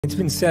It's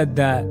been said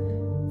that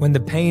when the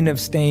pain of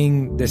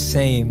staying the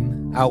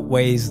same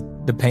outweighs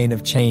the pain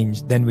of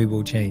change, then we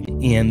will change.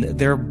 And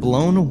they're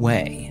blown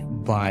away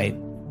by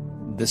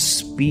the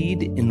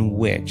speed in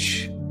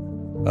which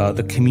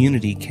the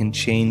community can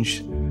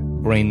change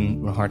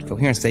brain and heart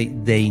coherence.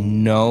 They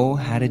know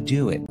how to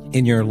do it.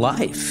 In your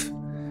life,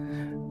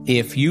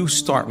 if you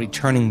start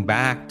returning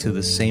back to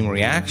the same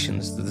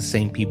reactions to the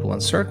same people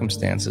and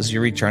circumstances,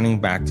 you're returning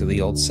back to the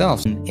old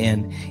self.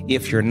 And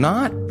if you're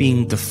not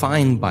being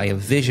defined by a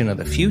vision of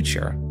the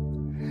future,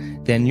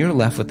 then you're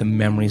left with the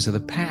memories of the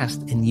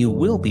past, and you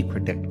will be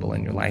predictable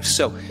in your life.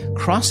 So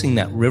crossing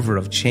that river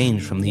of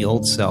change from the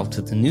old self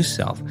to the new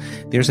self,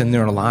 there's a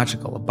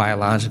neurological, a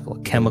biological,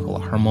 a chemical, a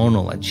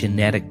hormonal, a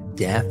genetic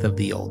death of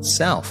the old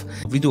self.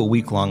 If we do a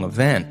week-long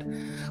event,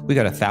 we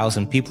got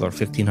 1,000 people or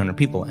 1,500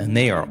 people, and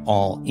they are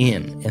all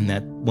in. And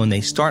that when they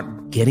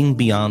start getting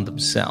beyond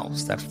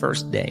themselves, that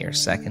first day or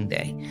second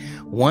day,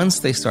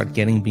 once they start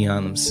getting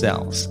beyond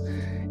themselves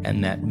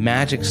and that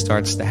magic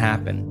starts to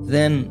happen,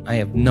 then I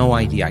have no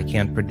idea. I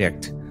can't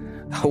predict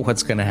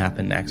what's going to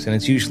happen next. And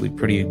it's usually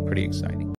pretty exciting.